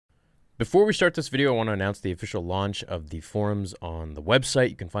Before we start this video, I want to announce the official launch of the forums on the website.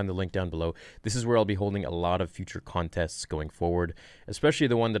 You can find the link down below. This is where I'll be holding a lot of future contests going forward, especially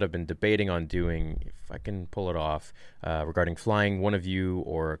the one that I've been debating on doing, if I can pull it off, regarding flying one of you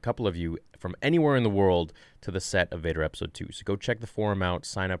or a couple of you from anywhere in the world to the set of Vader Episode 2. So go check the forum out,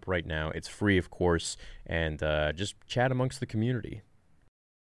 sign up right now. It's free, of course, and just chat amongst the community.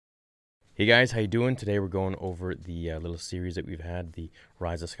 Hey guys, how you doing? Today we're going over the little series that we've had, the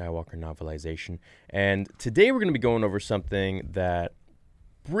Rise of Skywalker novelization. And today we're going to be going over something that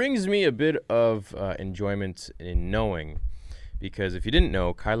brings me a bit of enjoyment in knowing. Because if you didn't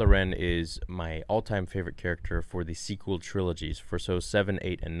know, Kylo Ren is my all-time favorite character for the sequel trilogies, for 7,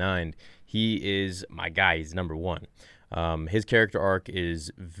 8, and 9. He is my guy. He's number one. His character arc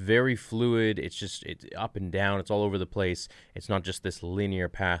is very fluid. It's up and down. It's all over the place. It's not just this linear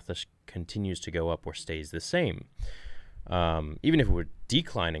path that continues to go up or stays the same. Even if it were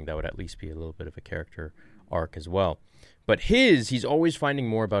declining, that would at least be a little bit of a character arc as well. But he's always finding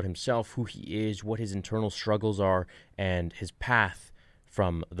more about himself, who he is, what his internal struggles are, and his path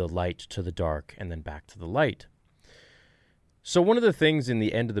from the light to the dark and then back to the light. So one of the things in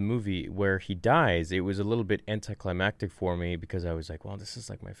the end of the movie where he dies, it was a little bit anticlimactic for me because I was like, well, this is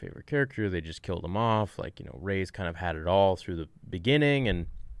like my favorite character. They just killed him off. Like, you know, Rey's kind of had it all through the beginning, and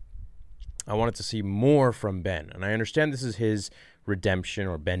I wanted to see more from Ben. And I understand this is his redemption,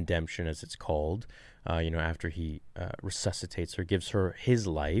 or Ben-demption as it's called. After he resuscitates her, gives her his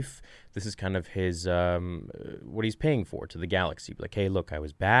life. This is kind of his, what he's paying for to the galaxy. Like, hey, look, I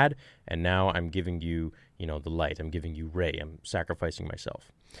was bad, and now I'm giving you, the light. I'm giving you Rey. I'm sacrificing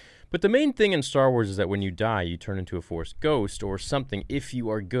myself. But the main thing in Star Wars is that when you die, you turn into a Force ghost or something if you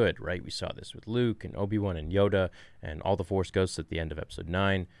are good, right? We saw this with Luke and Obi-Wan and Yoda and all the Force ghosts at the end of Episode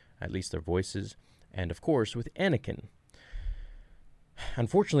 9, at least their voices. And, of course, with Anakin.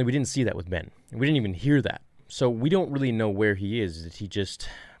 Unfortunately, we didn't see that with Ben. We didn't even hear that. So we don't really know where he is. Did he just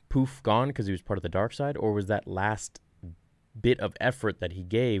poof gone because he was part of the dark side? Or was that last bit of effort that he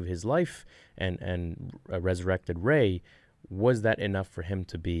gave, his life and resurrected Rey, was that enough for him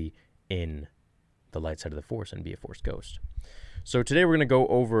to be in the light side of the Force and be a Force ghost? So today we're going to go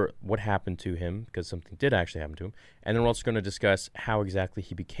over what happened to him, because something did actually happen to him. And then we're also going to discuss how exactly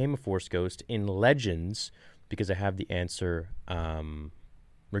he became a Force ghost in Legends, because I have the answer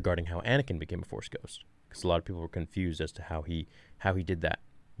regarding how Anakin became a Force ghost. Because a lot of people were confused as to how he did that,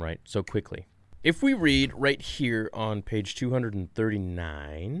 right, so quickly. If we read right here on page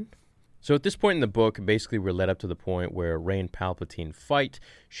 239, so at this point in the book, basically we're led up to the point where Rey and Palpatine fight.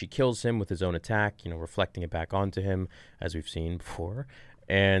 She kills him with his own attack, reflecting it back onto him, as we've seen before.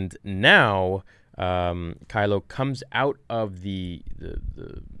 And now Kylo comes out of the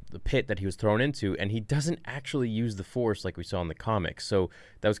pit that he was thrown into, and he doesn't actually use the Force like we saw in the comics, so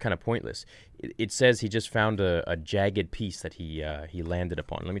that was kind of pointless. It says he just found a jagged piece that he landed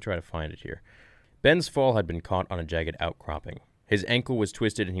upon. Let me try to find it here. Ben's fall had been caught on a jagged outcropping. His ankle was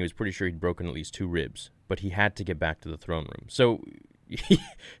twisted, and he was pretty sure he'd broken at least 2 ribs, but he had to get back to the throne room. So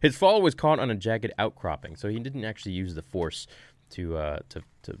his fall was caught on a jagged outcropping, so he didn't actually use the Force to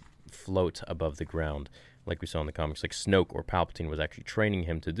float above the ground like we saw in the comics, like Snoke or Palpatine was actually training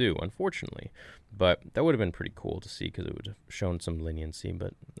him to do, unfortunately. But that would have been pretty cool to see, because it would have shown some leniency,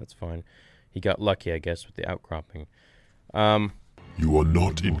 but that's fine. He got lucky, I guess, with the outcropping. You are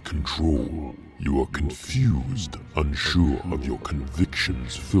not in control. You are confused, unsure of your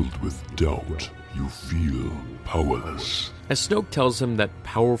convictions, filled with doubt. You feel powerless. As Snoke tells him that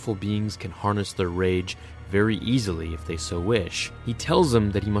powerful beings can harness their rage very easily if they so wish, he tells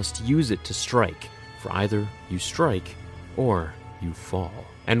him that he must use it to strike, for either you strike or you fall.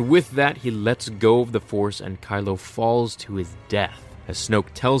 And with that, he lets go of the Force, and Kylo falls to his death, as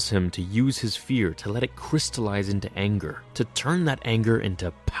Snoke tells him to use his fear to let it crystallize into anger, to turn that anger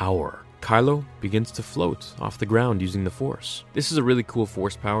into power. Kylo begins to float off the ground using the Force. This is a really cool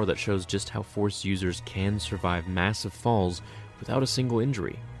Force power that shows just how Force users can survive massive falls without a single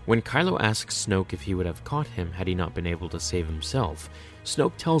injury. When Kylo asks Snoke if he would have caught him had he not been able to save himself,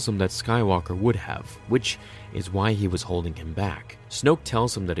 Snoke tells him that Skywalker would have, which is why he was holding him back. Snoke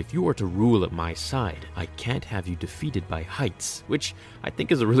tells him that if you are to rule at my side, I can't have you defeated by heights, which I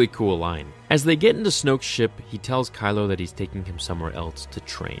think is a really cool line. As they get into Snoke's ship, he tells Kylo that he's taking him somewhere else to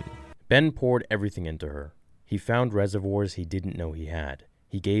train. Ben poured everything into her. He found reservoirs he didn't know he had.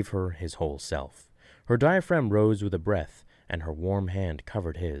 He gave her his whole self. Her diaphragm rose with a breath, and her warm hand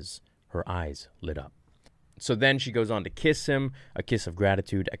covered his. Her eyes lit up. So then she goes on to kiss him, a kiss of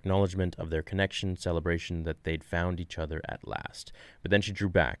gratitude, acknowledgement of their connection, celebration that they'd found each other at last. But then she drew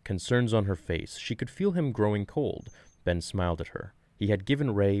back, concerns on her face. She could feel him growing cold. Ben smiled at her. He had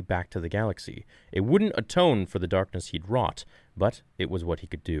given Rey back to the galaxy. It wouldn't atone for the darkness he'd wrought, but it was what he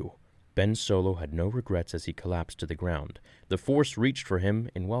could do. Ben Solo had no regrets as he collapsed to the ground. The Force reached for him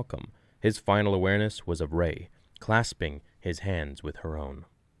in welcome. His final awareness was of Rey, clasping his hands with her own.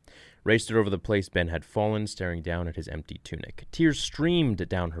 Rey stood over the place Ben had fallen, staring down at his empty tunic. Tears streamed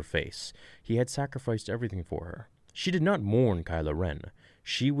down her face. He had sacrificed everything for her. She did not mourn Kylo Ren.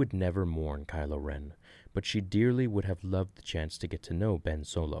 She would never mourn Kylo Ren, but she dearly would have loved the chance to get to know Ben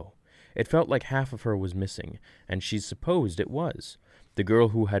Solo. It felt like half of her was missing, and she supposed it was. The girl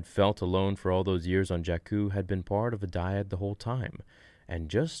who had felt alone for all those years on Jakku had been part of a dyad the whole time. And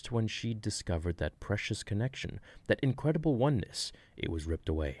just when she'd discovered that precious connection, that incredible oneness, it was ripped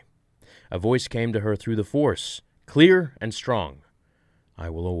away. A voice came to her through the Force, clear and strong. "I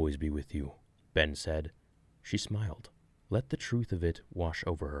will always be with you," Ben said. She smiled. Let the truth of it wash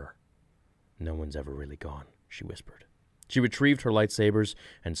over her. "No one's ever really gone," she whispered. She retrieved her lightsabers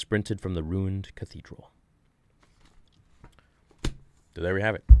and sprinted from the ruined cathedral. So there we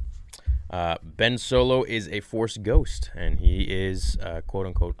have it. Ben Solo is a Force ghost, and he is,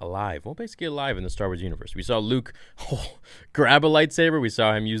 quote-unquote, alive. Well, basically alive in the Star Wars universe. We saw Luke grab a lightsaber. We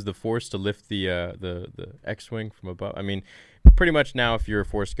saw him use the Force to lift the X-Wing from above. I mean, pretty much now, if you're a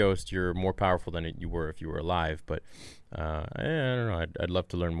Force ghost, you're more powerful than you were if you were alive. But I don't know. I'd love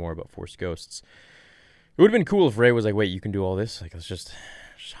to learn more about Force ghosts. It would have been cool if Rey was like, wait, you can do all this? Like, let's just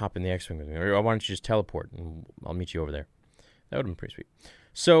hop in the X-Wing with me. Or why don't you just teleport, and I'll meet you over there. That would have been pretty sweet.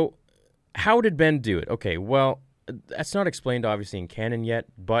 So, how did Ben do it? Okay, well, that's not explained, obviously, in canon yet,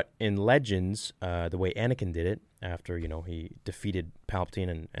 but in Legends, the way Anakin did it, after, he defeated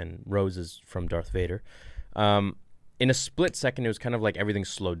Palpatine and rose from Darth Vader, in a split second, it was kind of like everything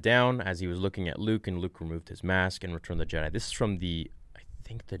slowed down as he was looking at Luke, and Luke removed his mask and returned the Jedi. This is from is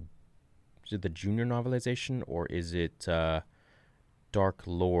it the junior novelization, or is it Dark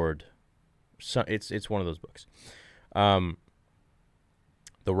Lord? So, it's one of those books.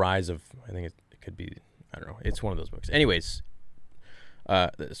 The Rise of, I think it could be, I don't know. It's one of those books. Anyways,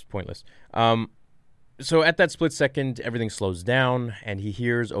 it's pointless. So at that split second, everything slows down, and he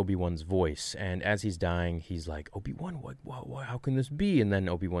hears Obi-Wan's voice. And as he's dying, he's like, Obi-Wan, how can this be? And then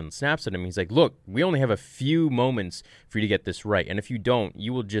Obi-Wan snaps at him. He's like, look, we only have a few moments for you to get this right. And if you don't,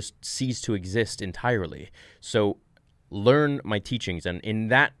 you will just cease to exist entirely. So learn my teachings. And in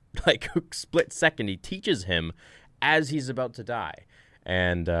that split second, he teaches him as he's about to die.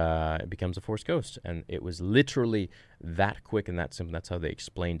 And it becomes a Force ghost. And it was literally that quick and that simple. That's how they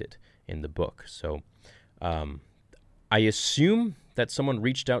explained it in the book. So I assume that someone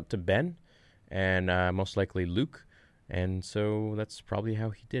reached out to Ben and most likely Luke. And so that's probably how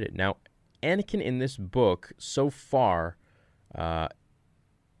he did it. Now, Anakin in this book so far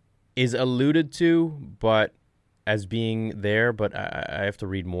is alluded to but as being there. But I have to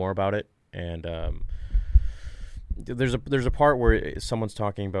read more about it. And there's a part where someone's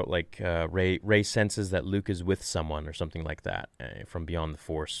talking about Rey senses that Luke is with someone or something like that from beyond the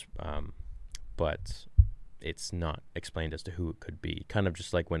Force, but it's not explained as to who it could be. Kind of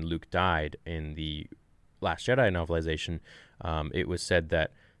just like when Luke died in the Last Jedi novelization, it was said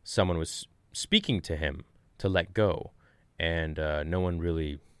that someone was speaking to him to let go, and no one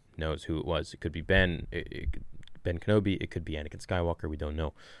really knows who it was. It could be Ben Kenobi. It could be Anakin Skywalker. We don't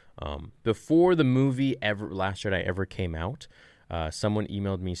know. Before the movie Last Jedi ever came out, someone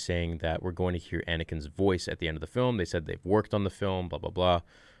emailed me saying that we're going to hear Anakin's voice at the end of the film. They said they've worked on the film, blah, blah, blah.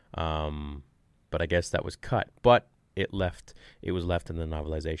 But I guess that was cut. But it was left in the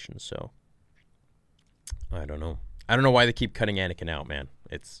novelization, so I don't know. I don't know why they keep cutting Anakin out, man.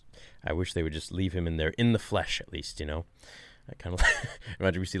 I wish they would just leave him in there, in the flesh at least, I kind of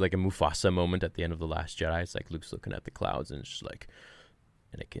imagine we see like a Mufasa moment at the end of The Last Jedi. It's like Luke's looking at the clouds and it's just like,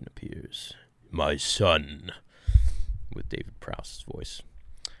 Anakin appears, my son, with David Prowse's voice.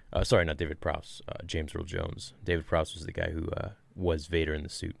 Sorry, not David Prowse, James Earl Jones. David Prowse was the guy who was Vader in the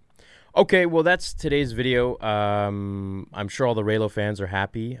suit. Okay, well, that's today's video. I'm sure all the Reylo fans are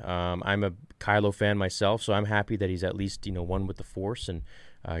happy. I'm a Kylo fan myself, so I'm happy that he's at least, one with the Force, and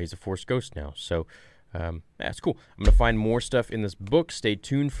he's a Force ghost now. So that's cool. I'm going to find more stuff in this book. Stay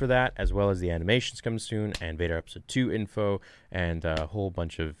tuned for that, as well as the animations coming soon, and Vader Episode 2 info, and a whole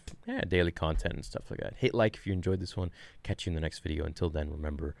bunch of daily content and stuff like that. Hit like if you enjoyed this one. Catch you in the next video. Until then,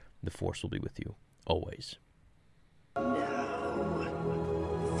 remember, the Force will be with you, always. Now,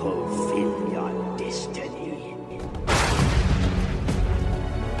 fulfill your destiny.